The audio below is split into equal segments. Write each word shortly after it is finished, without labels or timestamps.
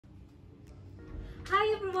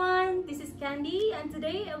everyone, this is Candy, and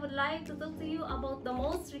today I would like to talk to you about the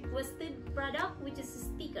most requested product, which is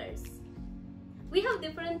stickers. We have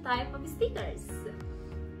different type of stickers.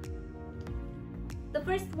 The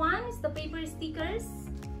first one is the paper stickers.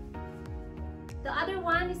 The other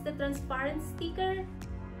one is the transparent sticker.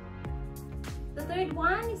 The third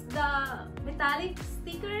one is the metallic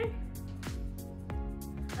sticker.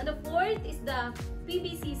 And the fourth is the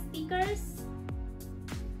PVC stickers.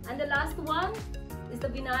 And the last one is the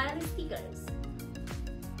vinyl stickers.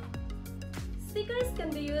 Stickers can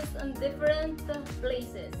be used on different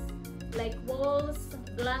places like walls,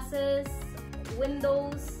 glasses,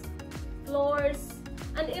 windows, floors,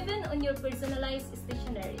 and even on your personalized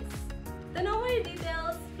stationeries. To know more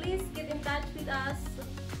details, please get in touch with us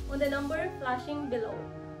on the number flashing below.